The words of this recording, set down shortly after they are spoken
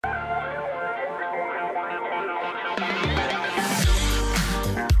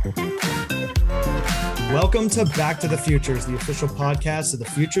Welcome to Back to the Futures, the official podcast of the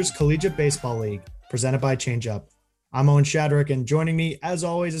Futures Collegiate Baseball League, presented by ChangeUp. I'm Owen Shadrick, and joining me, as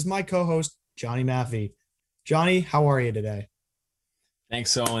always, is my co-host, Johnny Maffey. Johnny, how are you today?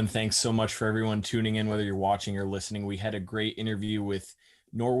 Thanks, Owen. Thanks so much for everyone tuning in, whether you're watching or listening. We had a great interview with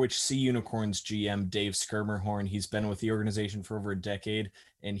Norwich Sea Unicorns GM Dave Schermerhorn. He's been with the organization for over a decade,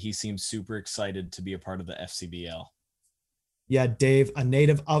 and he seems super excited to be a part of the FCBL. Yeah, Dave, a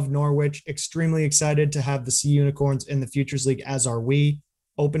native of Norwich, extremely excited to have the Sea Unicorns in the Futures League, as are we.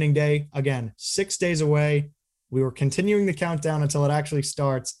 Opening day, again, 6 days away. We were continuing the countdown until it actually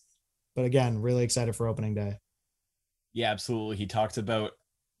starts, but again, really excited for opening day. Yeah, absolutely. He talked about,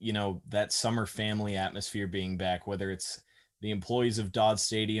 that summer family atmosphere being back, whether it's the employees of Dodd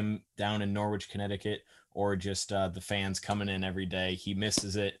Stadium down in Norwich, Connecticut, or just the fans coming in every day. He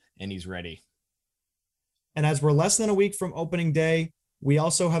misses it, and he's ready. And as we're less than a week from opening day, we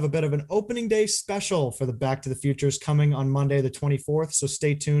also have a bit of an opening day special for the Back to the Futures coming on Monday, the 24th. So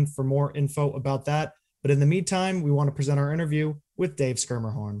stay tuned for more info about that. But in the meantime, we want to present our interview with Dave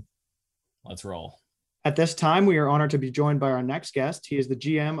Schermerhorn. Let's roll. At this time, we are honored to be joined by our next guest. He is the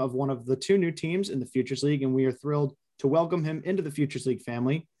GM of one of the two new teams in the Futures League, and we are thrilled to welcome him into the Futures League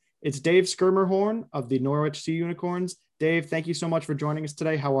family. It's Dave Schermerhorn of the Norwich Sea Unicorns. Dave, thank you so much for joining us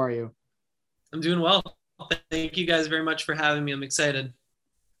today. How are you? I'm doing well. Thank you guys very much for having me. I'm excited.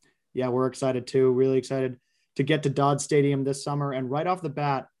 Yeah, we're excited too. Really excited to get to Dodd Stadium this summer. And right off the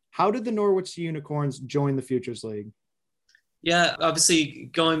bat, how did the Norwich Sea Unicorns join the Futures League? Yeah,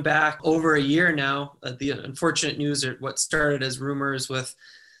 obviously going back over a year now, the unfortunate news, or what started as rumors with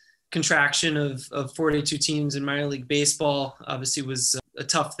contraction of 42 teams in minor league baseball, obviously was a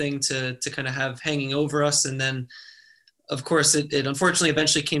tough thing to kind of have hanging over us. And then of course, it unfortunately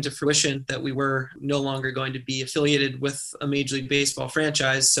eventually came to fruition that we were no longer going to be affiliated with a Major League Baseball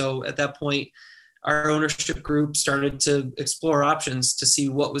franchise. So at that point, our ownership group started to explore options to see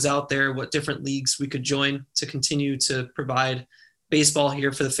what was out there, what different leagues we could join to continue to provide baseball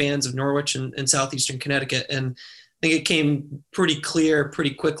here for the fans of Norwich and Southeastern Connecticut. And I think it came pretty clear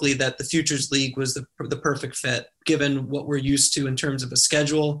pretty quickly that the Futures League was the perfect fit, given what we're used to in terms of a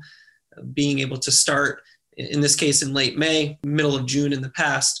schedule, being able to start in this case in late May, middle of June in the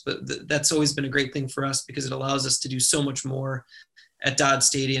past, but that's always been a great thing for us because it allows us to do so much more at Dodd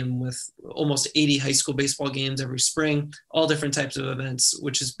Stadium with almost 80 high school baseball games every spring, all different types of events,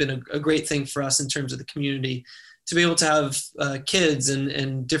 which has been a great thing for us in terms of the community to be able to have kids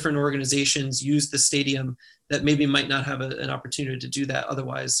and different organizations use the stadium that maybe might not have an opportunity to do that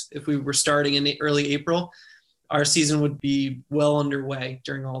otherwise. If we were starting in early April, our season would be well underway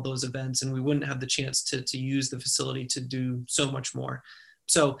during all those events, and we wouldn't have the chance to use the facility to do so much more.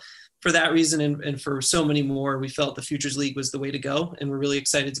 So for that reason and for so many more, we felt the Futures League was the way to go, and we're really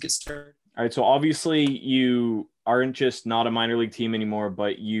excited to get started. All right, so obviously you aren't just not a minor league team anymore,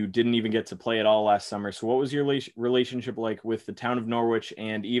 but you didn't even get to play at all last summer. So what was your relationship like with the town of Norwich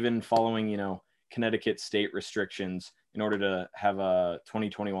and even following, Connecticut state restrictions in order to have a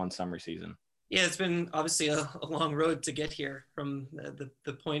 2021 summer season? Yeah, it's been obviously a long road to get here from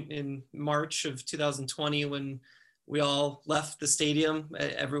the point in March of 2020 when we all left the stadium.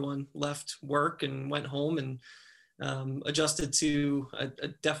 Everyone left work and went home and adjusted to a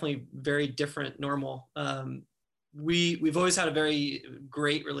definitely very different normal. We've always had a very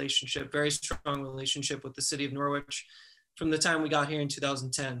great relationship, very strong relationship with the city of Norwich from the time we got here in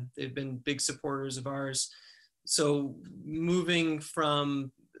 2010. They've been big supporters of ours. So moving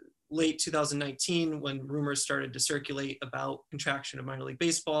from late 2019, when rumors started to circulate about contraction of minor league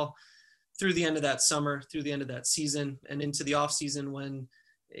baseball, through the end of that summer, through the end of that season, and into the off season when,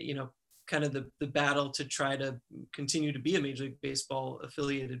 kind of the battle to try to continue to be a Major League Baseball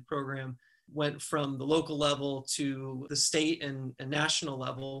affiliated program went from the local level to the state and national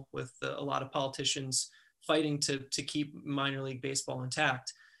level with a lot of politicians fighting to keep minor league baseball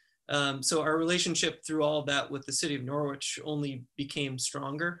intact. So our relationship through all of that with the city of Norwich only became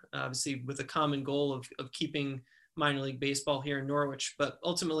stronger, obviously with a common goal of keeping minor league baseball here in Norwich. But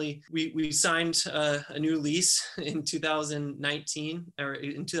ultimately, we signed a new lease in 2019 or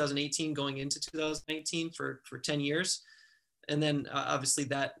in 2018 going into 2019 for 10 years. And then obviously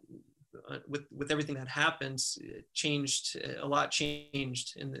that with everything that happened, a lot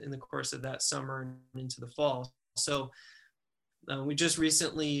changed in the course of that summer and into the fall. So we just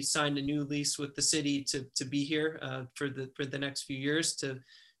recently signed a new lease with the city to be here for the next few years to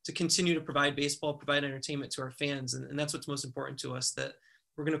continue to provide baseball, provide entertainment to our fans. And that's what's most important to us, that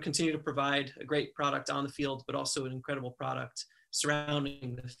we're going to continue to provide a great product on the field, but also an incredible product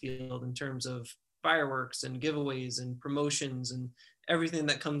surrounding the field in terms of fireworks and giveaways and promotions and everything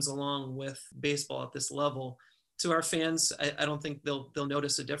that comes along with baseball at this level. To our fans, I don't think they'll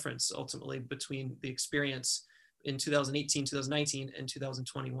notice a difference ultimately between the experience in 2018, 2019, and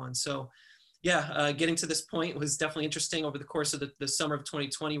 2021. So yeah, getting to this point was definitely interesting. Over the course of the summer of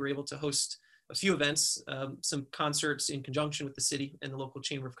 2020, we were able to host a few events, some concerts in conjunction with the city and the local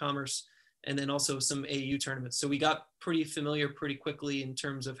Chamber of Commerce, and then also some AAU tournaments. So we got pretty familiar pretty quickly in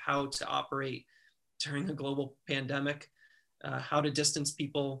terms of how to operate during a global pandemic, how to distance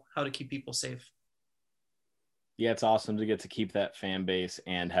people, how to keep people safe. Yeah, it's awesome to get to keep that fan base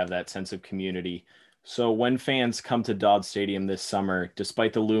and have that sense of community. So when fans come to Dodd Stadium this summer,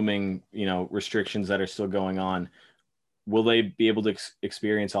 despite the looming, restrictions that are still going on, will they be able to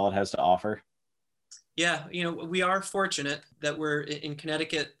experience all it has to offer? Yeah, we are fortunate that we're in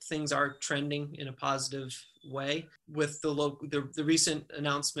Connecticut. Things are trending in a positive way with the recent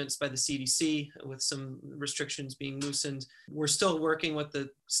announcements by the CDC with some restrictions being loosened. We're still working with the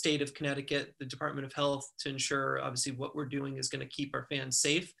state of Connecticut, the Department of Health, to ensure obviously what we're doing is going to keep our fans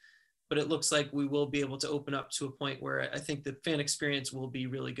safe. But it looks like we will be able to open up to a point where I think the fan experience will be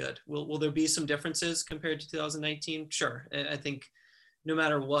really good. Will there be some differences compared to 2019? Sure. I think no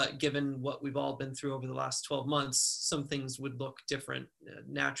matter what, given what we've all been through over the last 12 months, some things would look different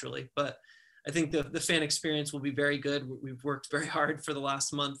naturally. But I think the fan experience will be very good. We've worked very hard for the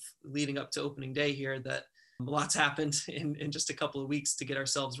last month leading up to opening day here, that lots happened in just a couple of weeks to get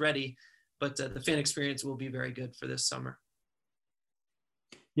ourselves ready. But the fan experience will be very good for this summer.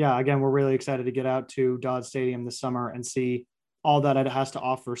 Yeah, again, we're really excited to get out to Dodd Stadium this summer and see all that it has to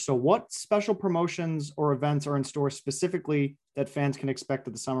offer. So what special promotions or events are in store specifically that fans can expect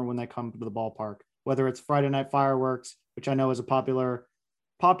at the summer when they come to the ballpark, whether it's Friday Night Fireworks, which I know is a popular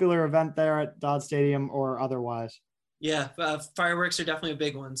event there at Dodd Stadium, or otherwise? Yeah, fireworks are definitely a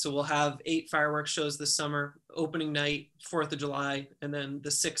big one. So we'll have 8 fireworks shows this summer, opening night, 4th of July, and then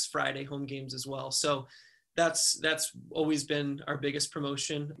the 6 Friday home games as well. So that's always been our biggest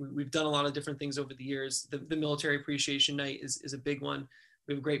promotion. We've done a lot of different things over the years. The Military Appreciation Night is a big one.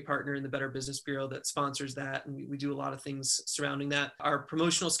 We have a great partner in the Better Business Bureau that sponsors that, and we do a lot of things surrounding that. Our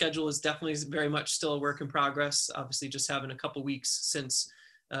promotional schedule is definitely very much still a work in progress. Obviously, just having a couple weeks since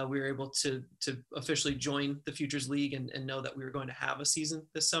we were able to officially join the Futures League and know that we were going to have a season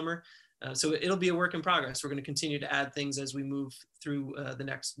this summer. So it'll be a work in progress. We're going to continue to add things as we move through the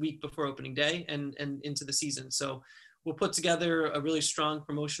next week before opening day and into the season. So we'll put together a really strong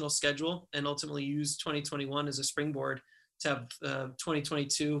promotional schedule and ultimately use 2021 as a springboard to have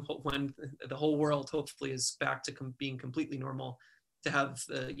 2022, when the whole world hopefully is back to being completely normal, to have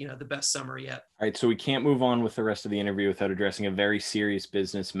the best summer yet. All right, so we can't move on with the rest of the interview without addressing a very serious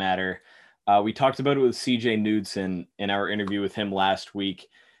business matter. We talked about it with CJ Knudsen in our interview with him last week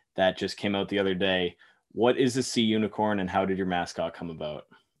that just came out the other day. What is a sea unicorn and how did your mascot come about?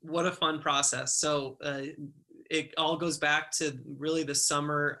 What a fun process. So it all goes back to really the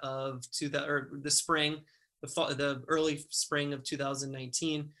summer of the early spring of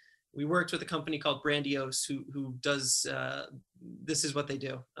 2019. We worked with a company called Brandiose who does, this is what they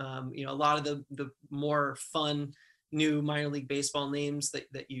do. A lot of the more fun new minor league baseball names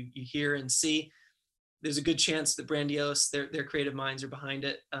that you hear and see, there's a good chance that Brandiose, their creative minds are behind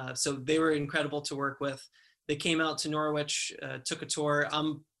it. So they were incredible to work with. They came out to Norwich, took a tour.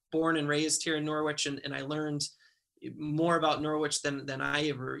 I'm born and raised here in Norwich, and I learned more about Norwich than I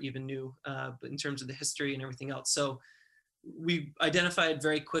ever even knew, but in terms of the history and everything else. So we identified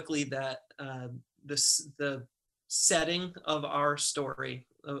very quickly that the setting of our story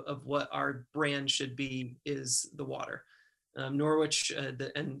of what our brand should be is the water. Norwich,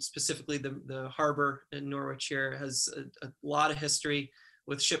 and specifically the harbor in Norwich here, has a lot of history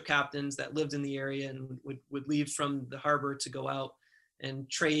with ship captains that lived in the area and would leave from the harbor to go out and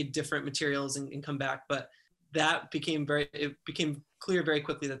trade different materials and come back. But that became clear very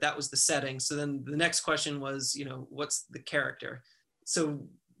quickly that was the setting. So then the next question was, what's the character? So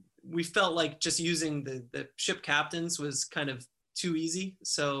we felt like just using the ship captains was kind of too easy.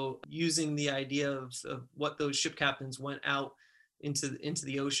 So using the idea of what those ship captains went out into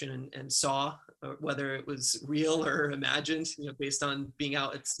the ocean and saw, whether it was real or imagined, based on being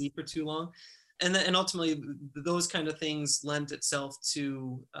out at sea for too long. And ultimately those kind of things lent itself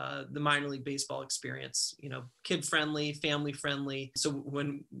to the minor league baseball experience, kid friendly, family friendly. So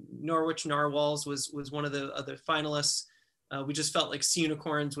when Norwich Narwhals was one of the other finalists, we just felt like Sea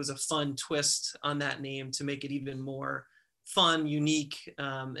Unicorns was a fun twist on that name to make it even more fun, unique,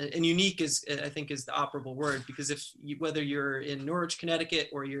 and unique is, I think, is the operable word, because whether you're in Norwich, Connecticut,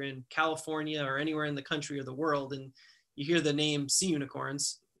 or you're in California or anywhere in the country or the world, and you hear the name Sea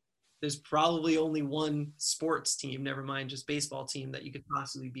Unicorns, there's probably only one sports team, never mind just baseball team, that you could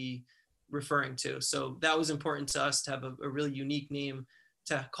possibly be referring to. So that was important to us to have a really unique name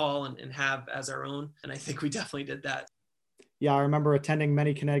to call and have as our own. And I think we definitely did that. Yeah, I remember attending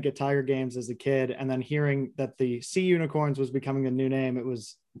many Connecticut Tiger games as a kid, and then hearing that the Sea Unicorns was becoming a new name. It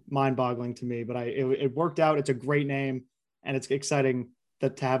was mind-boggling to me, but it worked out. It's a great name, and it's exciting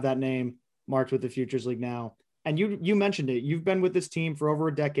to have that name marked with the Futures League now. And you mentioned it. You've been with this team for over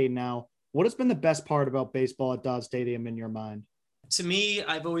a decade now. What has been the best part about baseball at Dodge Stadium in your mind? To me,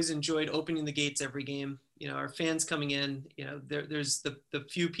 I've always enjoyed opening the gates every game. Our fans coming in, there's the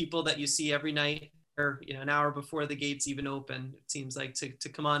few people that you see every night, or an hour before the gates even open, it seems like, to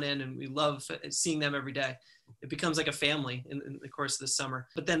come on in, and we love seeing them every day. It becomes like a family in the course of the summer.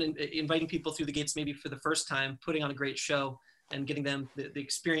 But then inviting people through the gates maybe for the first time, putting on a great show and getting them the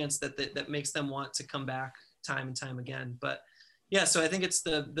experience that makes them want to come back time and time again. But yeah, so I think it's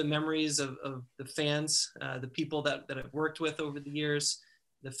the memories of the fans, the people that I've worked with over the years,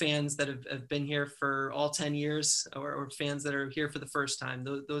 the fans that have been here for all 10 years, or fans that are here for the first time.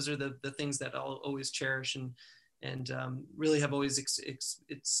 Those are the things that I'll always cherish and really have always,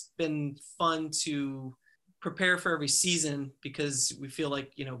 it's been fun to prepare for every season, because we feel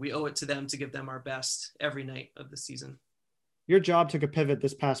like, we owe it to them to give them our best every night of the season. Your job took a pivot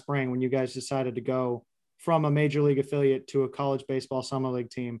this past spring when you guys decided to go from a major league affiliate to a college baseball summer league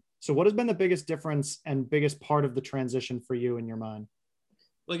team. So what has been the biggest difference and biggest part of the transition for you in your mind?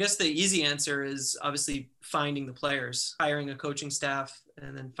 Well, I guess the easy answer is obviously finding the players, hiring a coaching staff,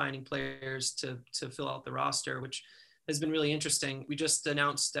 and then finding players to fill out the roster, which has been really interesting. We just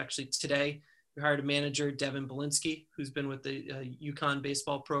announced actually today, we hired a manager, Devin Belinsky, who's been with the UConn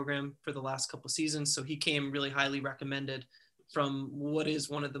baseball program for the last couple of seasons. So he came really highly recommended from what is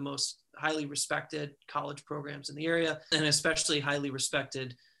one of the most highly respected college programs in the area, and especially highly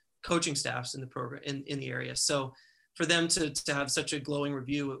respected coaching staffs in the program in the area. So for them to have such a glowing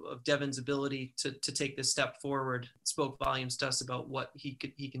review of Devin's ability to take this step forward spoke volumes to us about what he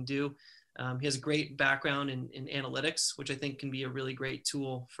can do. He has a great background in analytics, which I think can be a really great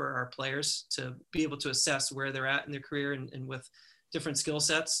tool for our players to be able to assess where they're at in their career and with different skill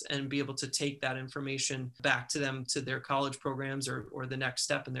sets, and be able to take that information back to them, to their college programs or the next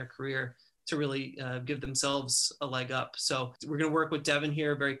step in their career, to really give themselves a leg up. So we're going to work with Devin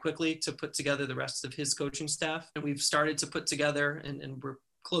here very quickly to put together the rest of his coaching staff. And we've started to put together, and we're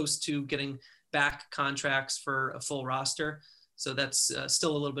close to getting back contracts for a full roster. So that's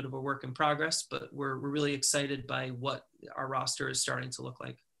still a little bit of a work in progress, but we're really excited by what our roster is starting to look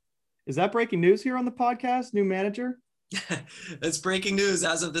like. Is that breaking news here on the podcast? New manager? That's breaking news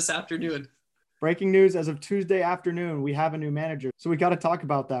as of this afternoon. Breaking news as of Tuesday afternoon, we have a new manager. So we got to talk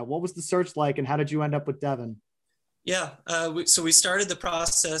about that. What was the search like, and how did you end up with Devin? Yeah, so we started the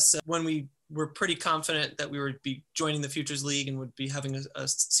process when we were pretty confident that we would be joining the Futures League and would be having a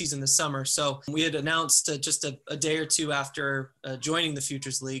season this summer. So we had announced just a day or two after joining the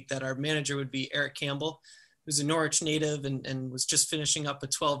Futures League that our manager would be Eric Campbell, who's a Norwich native and was just finishing up a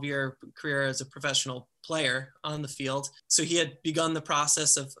 12-year career as a professional player on the field. So he had begun the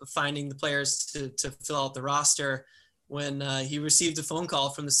process of finding the players to fill out the roster when he received a phone call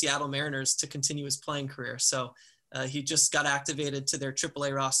from the Seattle Mariners to continue his playing career. So he just got activated to their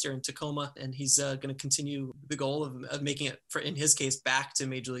AAA roster in Tacoma, and he's going to continue the goal of making it, in his case, back to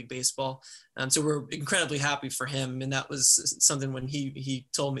Major League Baseball. So we're incredibly happy for him. And that was something when he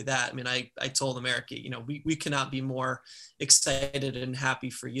told me that. I mean, I told him, Eric, we cannot be more excited and happy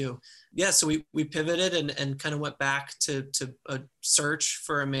for you. Yeah, so we pivoted and kind of went back to a search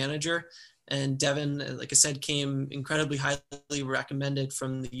for a manager. And Devin, like I said, came incredibly highly recommended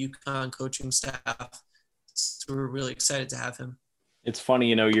from the UConn coaching staff. So we're really excited to have him. It's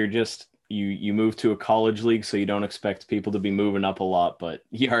funny, you're just, you move to a college league, so you don't expect people to be moving up a lot, but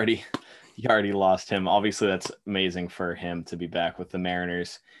you already lost him. Obviously, that's amazing for him to be back with the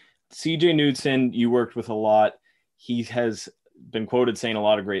Mariners. CJ Knudsen, you worked with a lot. He has been quoted saying a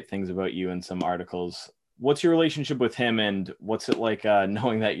lot of great things about you in some articles. What's your relationship with him, and what's it like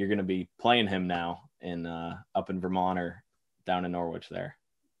knowing that you're going to be playing him now in up in Vermont or down in Norwich there?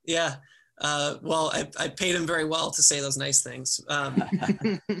 Yeah. Well, I paid him very well to say those nice things.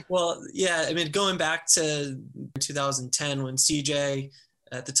 Well, yeah, I mean, going back to 2010 when CJ,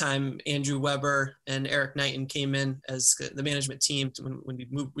 at the time, Andrew Weber and Eric Knighton came in as the management team when we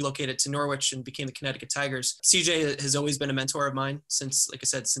relocated to Norwich and became the Connecticut Tigers. CJ has always been a mentor of mine since, like I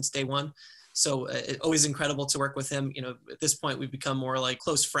said, since day one. So always incredible to work with him. At this point, we've become more like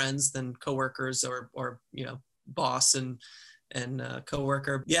close friends than coworkers or boss and and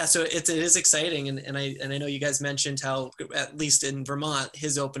coworker. Yeah, so it is exciting, and I know you guys mentioned how, at least in Vermont,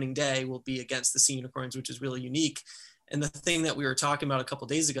 his opening day will be against the Sea Unicorns, which is really unique. And the thing that we were talking about a couple of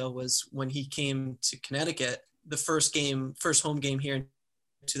days ago was when he came to Connecticut, the first home game here in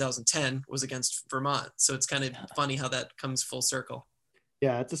 2010 was against Vermont. So it's kind of funny how that comes full circle.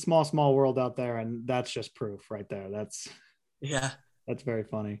 Yeah, it's a small world out there, and that's just proof right there. That's very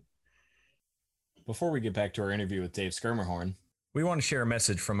funny. Before we get back to our interview with Dave Skirmerhorn, we want to share a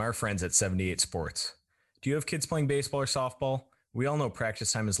message from our friends at 78 Sports. Do you have kids playing baseball or softball? We all know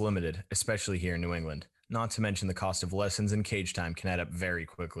practice time is limited, especially here in New England. Not to mention the cost of lessons and cage time can add up very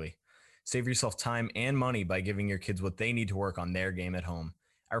quickly. Save yourself time and money by giving your kids what they need to work on their game at home.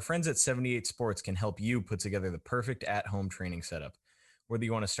 Our friends at 78 Sports can help you put together the perfect at-home training setup. Whether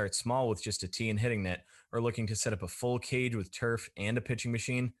you want to start small with just a tee and hitting net, or looking to set up a full cage with turf and a pitching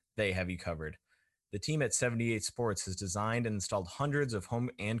machine, they have you covered. The team at 78 Sports has designed and installed hundreds of home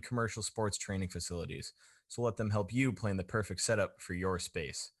and commercial sports training facilities, so let them help you plan the perfect setup for your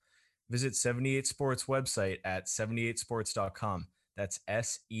space. Visit 78 Sports website at 78sports.com. That's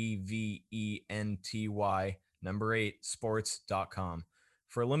SEVENTY 8 sports.com.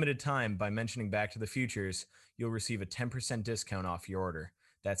 For a limited time, by mentioning Back to the Futures, you'll receive a 10% discount off your order.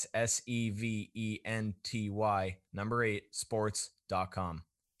 That's SEVENTY 8 sports.com.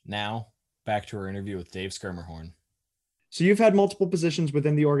 Now, back to our interview with Dave Skirmerhorn. So you've had multiple positions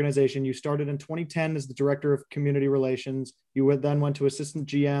within the organization. You started in 2010 as the director of community relations. You then went to assistant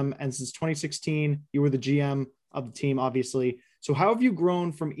GM, and since 2016, you were the GM of the team, obviously. So how have you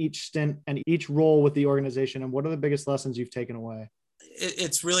grown from each stint and each role with the organization, and what are the biggest lessons you've taken away?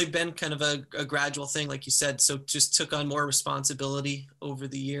 It's really been kind of a gradual thing, like you said. So just took on more responsibility over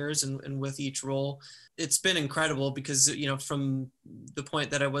the years, and with each role. It's been incredible because, you know, from the point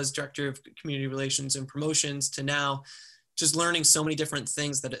that I was director of community relations and promotions to now, just learning so many different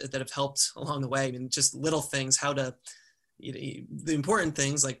things that have helped along the way. I mean, just little things, how to, you know, the important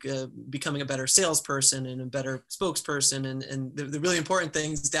things like becoming a better salesperson and a better spokesperson, and the really important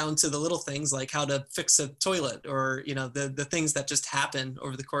things down to the little things like how to fix a toilet, or, you know, the things that just happen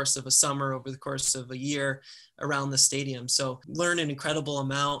over the course of a summer, over the course of a year around the stadium. So learn an incredible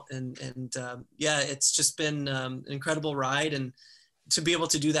amount, and it's just been an incredible ride, and to be able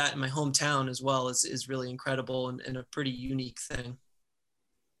to do that in my hometown as well is really incredible and a pretty unique thing.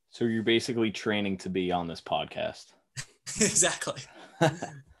 So you're basically training to be on this podcast. Exactly. And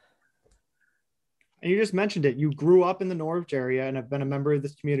you just mentioned it. You grew up in the Norwich area and have been a member of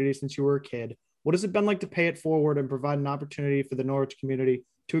this community since you were a kid. What has it been like to pay it forward and provide an opportunity for the Norwich community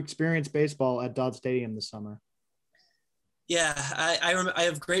to experience baseball at Dodd Stadium this summer? Yeah, I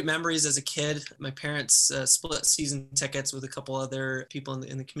have great memories as a kid. My parents split season tickets with a couple other people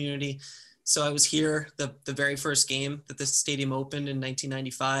in the community. So I was here the very first game that this stadium opened in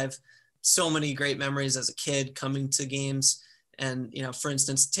 1995. So many great memories as a kid coming to games. And, you know, for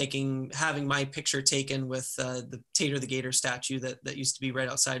instance, having my picture taken with the Tater the Gator statue that used to be right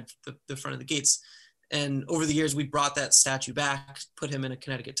outside the front of the gates. And over the years, we brought that statue back, put him in a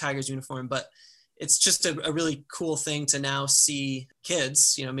Connecticut Tigers uniform. But it's just a really cool thing to now see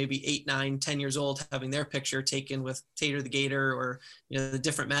kids, you know, maybe 8, 9, 10 years old, having their picture taken with Tater the Gator, or, you know, the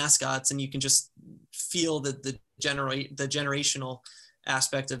different mascots. And you can just feel the generational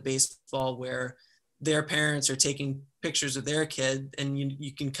aspect of baseball, where their parents are taking pictures of their kid, and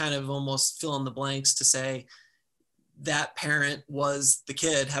you can kind of almost fill in the blanks to say that parent was the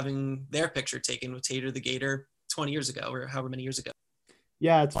kid having their picture taken with Tater the Gator 20 years ago, or however many years ago.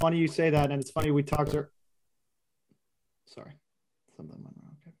 Yeah, it's funny you say that, and it's funny we talked. Sorry, something went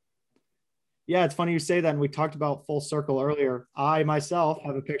wrong. Okay. Yeah, it's funny you say that, and we talked about full circle earlier. I myself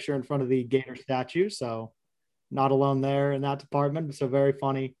have a picture in front of the Gator statue, so not alone there in that department. So very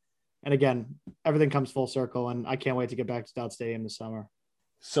funny. And again, everything comes full circle, and I can't wait to get back to Dodd Stadium this summer.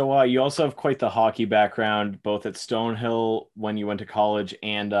 So you also have quite the hockey background, both at Stonehill when you went to college,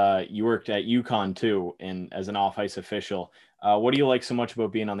 and you worked at UConn too, as an off-ice official. What do you like so much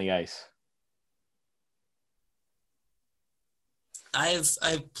about being on the ice?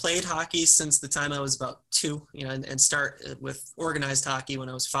 I've played hockey since the time I was about 2, you know, and start with organized hockey when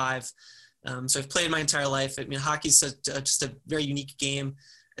I was 5. So I've played my entire life. I mean, hockey's just a very unique game.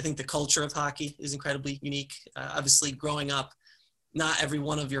 I think the culture of hockey is incredibly unique. Obviously, growing up, not every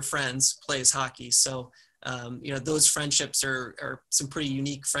one of your friends plays hockey. So, you know, those friendships are some pretty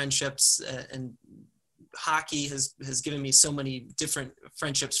unique friendships, and hockey has given me so many different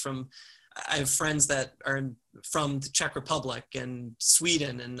friendships. I have friends that are from the Czech Republic and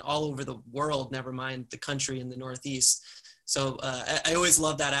Sweden and all over the world, never mind the country in the Northeast. So I always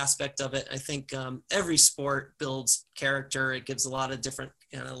love that aspect of it. I think every sport builds character. It gives a lot of different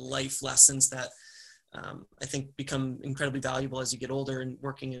life lessons that I think become incredibly valuable as you get older and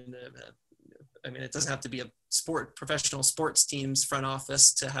working in it doesn't have to be a professional sports team's front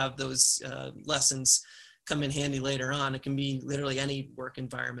office to have those lessons come in handy later on. It can be literally any work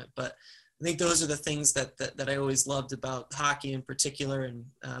environment, but I think those are the things that I always loved about hockey in particular. And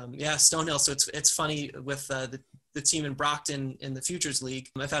Stonehill. So it's funny with the team in Brockton in the Futures League.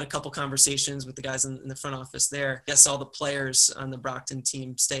 I've had a couple conversations with the guys in the front office there. I guess all the players on the Brockton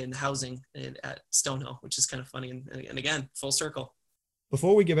team stay in the housing at Stonehill, which is kind of funny. And again, full circle.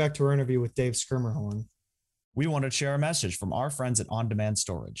 Before we get back to our interview with Dave Skirmerhorn, we want to share a message from our friends at On Demand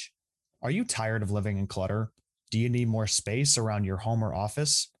Storage. Are you tired of living in clutter? Do you need more space around your home or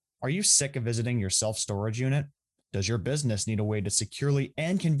office? Are you sick of visiting your self-storage unit? Does your business need a way to securely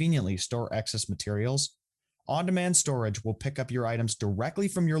and conveniently store excess materials? On Demand Storage will pick up your items directly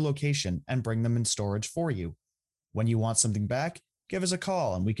from your location and bring them in storage for you. When you want something back, give us a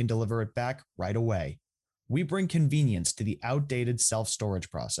call and we can deliver it back right away. We bring convenience to the outdated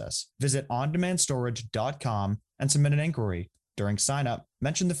self-storage process. Visit ondemandStorage.com and submit an inquiry. During sign-up,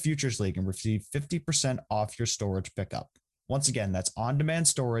 mention the Futures League and receive 50% off your storage pickup. Once again, that's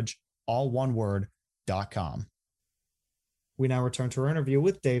ondemandStorage, all one word, .com. We now return to our interview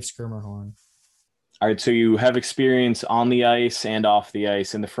with Dave Skirmerhorn. All right, so you have experience on the ice and off the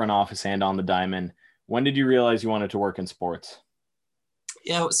ice, in the front office and on the diamond. When did you realize you wanted to work in sports?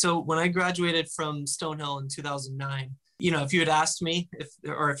 Yeah, so when I graduated from Stonehill in 2009, if you had asked me if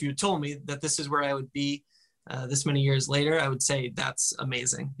you had told me that this is where I would be this many years later, I would say that's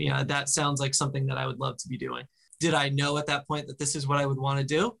amazing. That sounds like something that I would love to be doing. Did I know at that point that this is what I would want to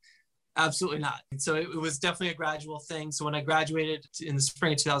do? Absolutely not. So it was definitely a gradual thing. So when I graduated in the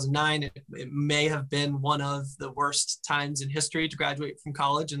spring of 2009, it may have been one of the worst times in history to graduate from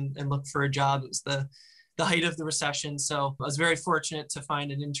college and look for a job. It was the height of the recession. So I was very fortunate to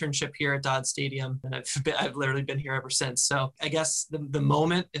find an internship here at Dodd Stadium, and I've literally been here ever since. So I guess the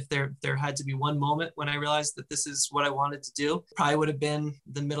moment, if there had to be one moment when I realized that this is what I wanted to do, probably would have been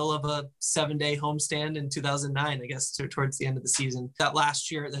the middle of a 7-day homestand in 2009, I guess, towards the end of the season. That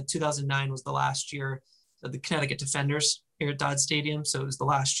 2009 was the last year of the Connecticut Defenders here at Dodd Stadium. So it was the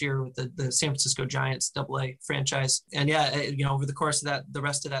last year with the San Francisco Giants AA franchise. And over the course of the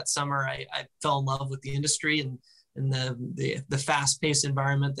rest of that summer, I fell in love with the industry and the fast-paced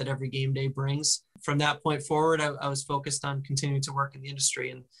environment that every game day brings. From that point forward, I was focused on continuing to work in the industry.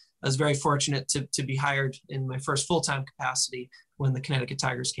 And I was very fortunate to be hired in my first full-time capacity when the Connecticut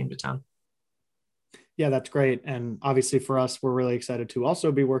Tigers came to town. Yeah, that's great. And obviously for us, we're really excited to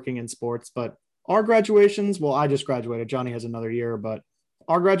also be working in sports, but our graduations, well, I just graduated. Johnny has another year, but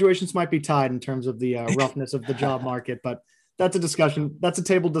our graduations might be tied in terms of the roughness of the job market, but that's a discussion. That's a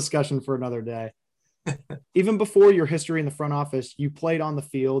table discussion for another day. Even before your history in the front office, you played on the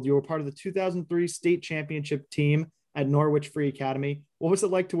field. You were part of the 2003 state championship team at Norwich Free Academy. What was it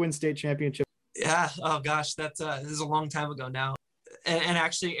like to win state championship? Yeah. Oh gosh, this is a long time ago now. And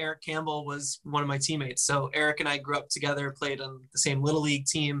actually, Eric Campbell was one of my teammates. So Eric and I grew up together, played on the same Little League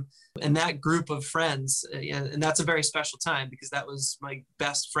team. And that group of friends, and that's a very special time because that was my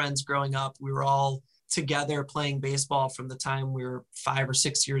best friends growing up. We were all together playing baseball from the time we were 5 or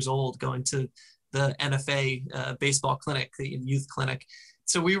 6 years old, going to the NFA baseball clinic, the youth clinic.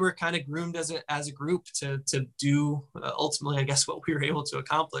 So we were kind of groomed as a group to do ultimately, I guess, what we were able to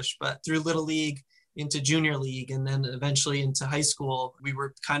accomplish. But through Little League, into junior league, and then eventually into high school, we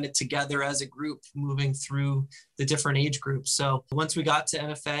were kind of together as a group moving through the different age groups. So once we got to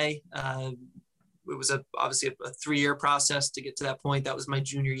NFA, it was obviously a 3-year process to get to that point. That was my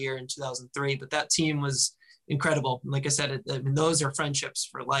junior year in 2003, but that team was incredible. Like I said, those are friendships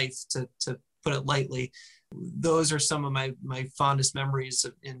for life, to put it lightly. Those are some of my fondest memories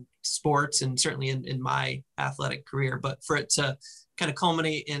in sports and certainly in my athletic career. But for it to kind of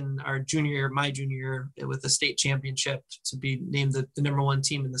culminate in my junior year with the state championship, to be named the number 1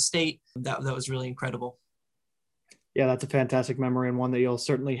 team in the state, that was really incredible. Yeah, that's a fantastic memory and one that you'll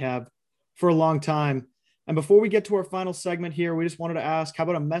certainly have for a long time. And before we get to our final segment here, we just wanted to ask, how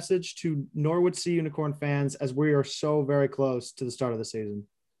about a message to Norwich Sea Unicorn fans as we are so very close to the start of the season?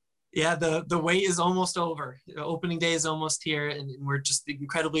 Yeah, the wait is almost over. Opening day is almost here, and we're just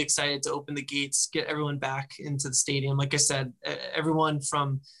incredibly excited to open the gates, get everyone back into the stadium. Like I said, everyone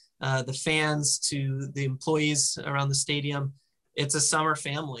from the fans to the employees around the stadium, it's a summer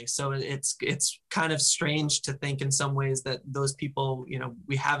family. So it's kind of strange to think in some ways that those people,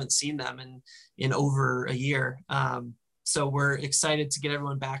 we haven't seen them in over a year. So we're excited to get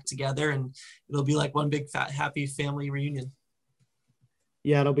everyone back together, and it'll be like one big fat happy family reunion.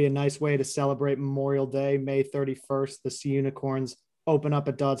 Yeah, it'll be a nice way to celebrate Memorial Day, May 31st. The Sea Unicorns open up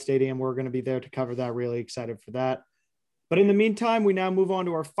at Dodd Stadium. We're going to be there to cover that. Really excited for that. But in the meantime, we now move on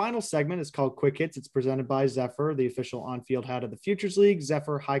to our final segment. It's called Quick Hits. It's presented by Zephyr, the official on-field hat of the Futures League.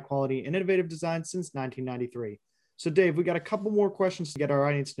 Zephyr, high quality and innovative design since 1993. So, Dave, we got a couple more questions to get our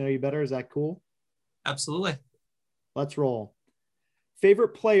audience to know you better. Is that cool? Absolutely. Let's roll. Favorite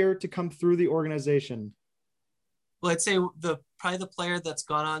player to come through the organization? Well, I'd say probably the player that's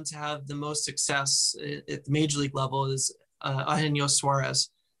gone on to have the most success at the major league level is Eugenio Suarez.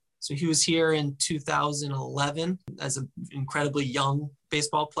 So he was here in 2011 as an incredibly young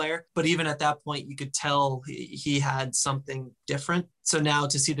baseball player. But even at that point, you could tell he had something different. So now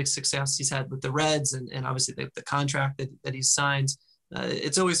to see the success he's had with the Reds and obviously the contract that he's signed,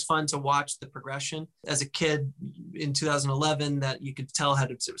 it's always fun to watch the progression. As a kid in 2011, that you could tell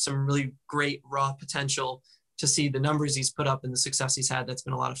had some really great raw potential. To see the numbers he's put up and the success he's had, that's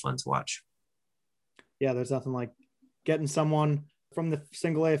been a lot of fun to watch. Yeah, there's nothing like getting someone from the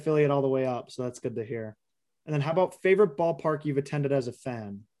single A affiliate all the way up. So that's good to hear. And then how about favorite ballpark you've attended as a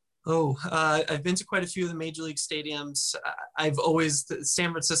fan? I've been to quite a few of the major league stadiums.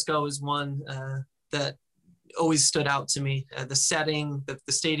 San Francisco is one that always stood out to me. The setting,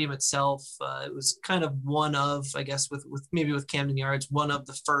 the stadium itself, it was kind of one of, I guess, with Camden Yards, one of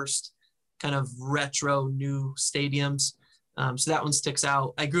the first kind of retro new stadiums. So that one sticks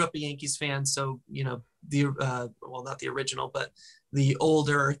out. I grew up a Yankees fan, so not the original, but the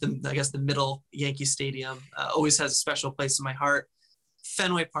older, the middle Yankee Stadium always has a special place in my heart.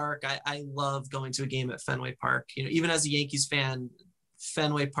 Fenway Park, I love going to a game at Fenway Park. Even as a Yankees fan,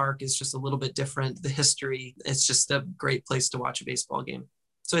 Fenway Park is just a little bit different. The history, it's just a great place to watch a baseball game.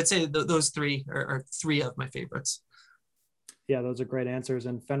 So I'd say those three are three of my favorites. Yeah, those are great answers.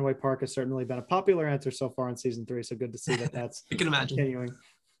 And Fenway Park has certainly been a popular answer so far in season 3. So good to see that's I can imagine. Continuing.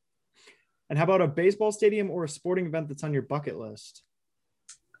 And how about a baseball stadium or a sporting event that's on your bucket list?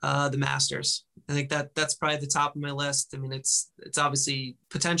 The Masters. I think that's probably the top of my list. I mean, it's obviously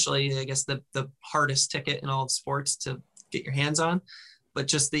potentially, I guess, the hardest ticket in all of sports to get your hands on, but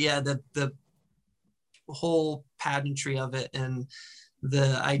just the whole pageantry of it and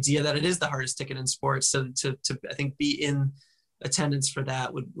the idea that it is the hardest ticket in sports. So to I think be in attendance for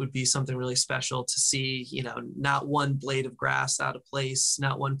that would be something really special to see, not one blade of grass out of place,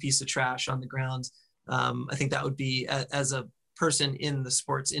 not one piece of trash on the ground. I think that would be, as a person in the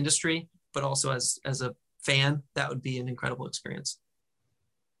sports industry, but also as a fan, that would be an incredible experience.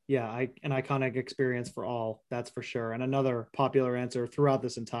 Yeah, an iconic experience for all, that's for sure. And another popular answer throughout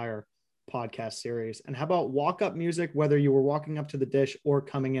this entire podcast series. And how about walk-up music, whether you were walking up to the dish or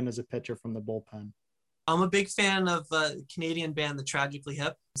coming in as a pitcher from the bullpen? I'm a big fan of a Canadian band, The Tragically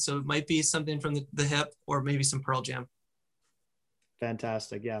Hip. So it might be something from the Hip or maybe some Pearl Jam.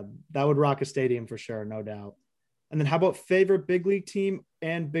 Fantastic. Yeah, that would rock a stadium for sure, no doubt. And then how about favorite big league team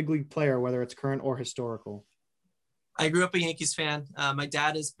and big league player, whether it's current or historical? I grew up a Yankees fan. My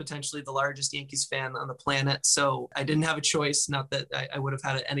dad is potentially the largest Yankees fan on the planet. So I didn't have a choice. Not that I would have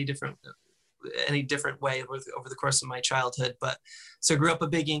had it any different way over the course of my childhood. But so I grew up a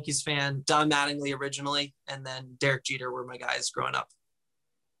big Yankees fan, Don Mattingly originally, and then Derek Jeter were my guys growing up.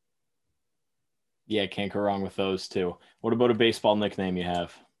 Yeah, can't go wrong with those two. What about a baseball nickname you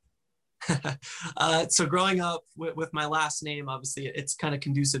have? So growing up with my last name, obviously it's kind of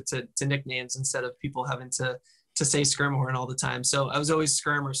conducive to nicknames instead of people having to say Skirmhorn all the time. So I was always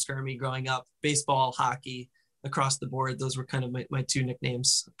Skirm or Skirmy growing up. Baseball, hockey, across the board, those were kind of my two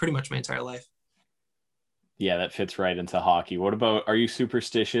nicknames pretty much my entire life. Yeah, that fits right into hockey. What about, are you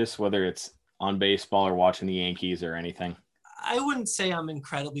superstitious, whether it's on baseball or watching the Yankees or anything? I wouldn't say I'm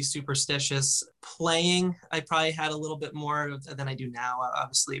incredibly superstitious. Playing, I probably had a little bit more than I do now,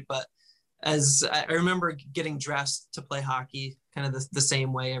 obviously. But as I remember getting dressed to play hockey kind of the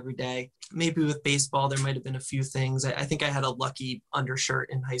same way every day. Maybe with baseball, there might have been a few things. I think I had a lucky undershirt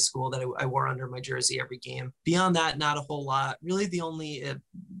in high school that I wore under my jersey every game. Beyond that, not a whole lot. Really the only,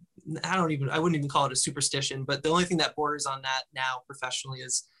 I wouldn't even call it a superstition, but the only thing that borders on that now professionally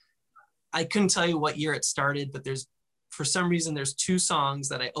is I couldn't tell you what year it started, but for some reason, there's two songs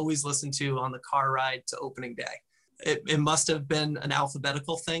that I always listen to on the car ride to opening day. It must have been an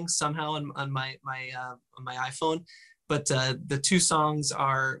alphabetical thing somehow on my iPhone, but the two songs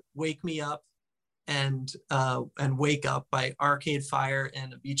are "Wake Me Up" and "Wake Up" by Arcade Fire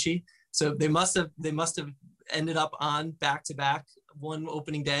and Avicii. So they must have ended up on back to back one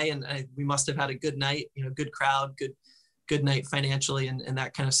opening day, and we must have had a good night, good crowd, good night financially, and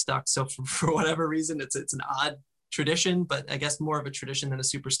that kind of stuck. So for whatever reason, it's an odd tradition, but I guess more of a tradition than a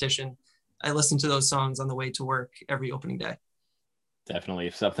superstition. I listen to those songs on the way to work every opening day. Definitely.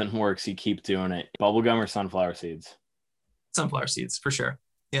 If something works, you keep doing it. Bubblegum or sunflower seeds? Sunflower seeds, for sure.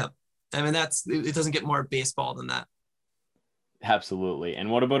 Yeah. I mean, it doesn't get more baseball than that. Absolutely. And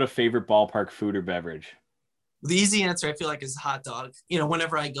what about a favorite ballpark food or beverage? The easy answer, I feel like, is hot dog.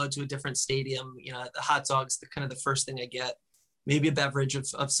 Whenever I go to a different stadium, the hot dog's the first thing I get. Maybe a beverage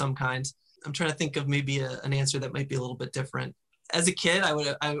of some kind. I'm trying to think of maybe an answer that might be a little bit different. As a kid,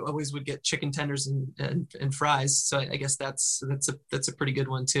 I always would get chicken tenders and fries. So I guess that's a pretty good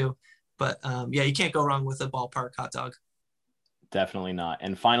one too. But yeah, you can't go wrong with a ballpark hot dog. Definitely not.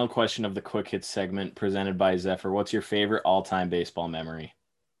 And final question of the Quick Hits segment presented by Zephyr. What's your favorite all-time baseball memory?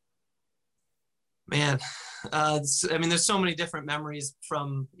 Man, there's so many different memories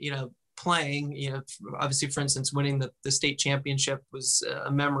from, playing, obviously, for instance, winning the state championship was a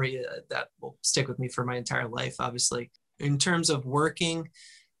memory that will stick with me for my entire life, obviously. In terms of working,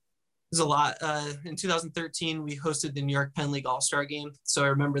 there's a lot. In 2013, we hosted the New York Penn League All-Star Game. So I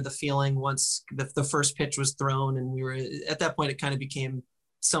remember the feeling once the first pitch was thrown, and we were at that point, it kind of became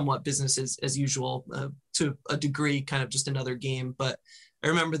somewhat business as usual to a degree, kind of just another game. But I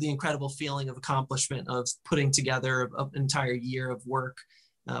remember the incredible feeling of accomplishment of putting together an entire year of work,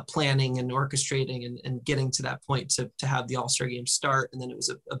 planning and orchestrating and getting to that point to have the All-Star Game start. And then it was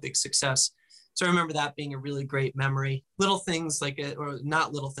a big success. So I remember that being a really great memory. Little things or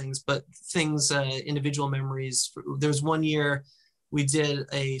not little things, but things, individual memories. There's one year we did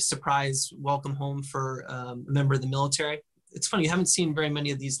a surprise welcome home for a member of the military. It's funny, you haven't seen very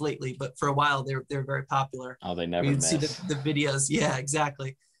many of these lately, but for a while they're very popular. Oh, they never miss. See the videos. Yeah,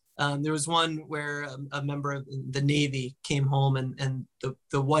 exactly. There was one where a member of the Navy came home and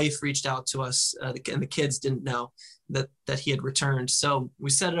the wife reached out to us and the kids didn't know that he had returned. So we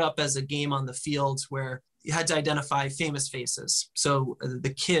set it up as a game on the field where you had to identify famous faces. So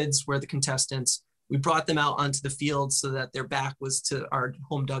the kids were the contestants. We brought them out onto the field so that their back was to our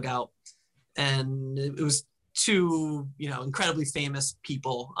home dugout. And it was two, incredibly famous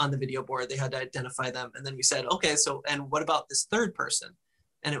people on the video board. They had to identify them. And then we said, okay, and what about this third person?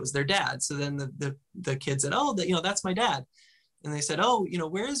 And it was their dad. So then the kid said, oh, that's my dad. And they said, oh,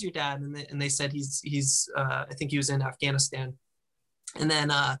 where is your dad? And they said, he's I think he was in Afghanistan. And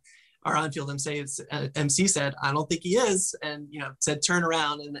then our on-field MC said, I don't think he is. And, said, turn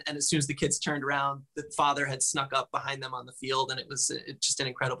around. And as soon as the kids turned around, the father had snuck up behind them on the field. And it was just an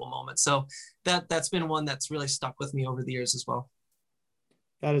incredible moment. So that's been one that's really stuck with me over the years as well.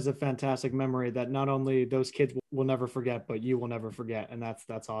 That is a fantastic memory that not only those kids will never forget, but you will never forget. And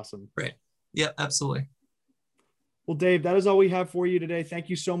that's awesome. Right. Yeah, absolutely. Well, Dave, that is all we have for you today.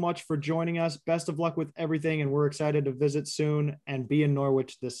 Thank you so much for joining us. Best of luck with everything. And we're excited to visit soon and be in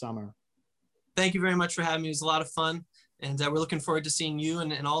Norwich this summer. Thank you very much for having me. It was a lot of fun. And we're looking forward to seeing you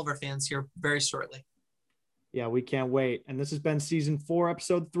and all of our fans here very shortly. Yeah, we can't wait. And this has been season 4,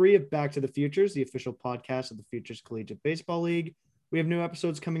 episode 3 of Back to the Futures, the official podcast of the Futures Collegiate Baseball League. We have new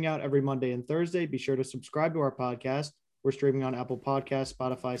episodes coming out every Monday and Thursday. Be sure to subscribe to our podcast. We're streaming on Apple Podcasts,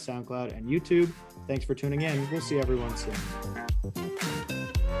 Spotify, SoundCloud, and YouTube. Thanks for tuning in. We'll see everyone soon.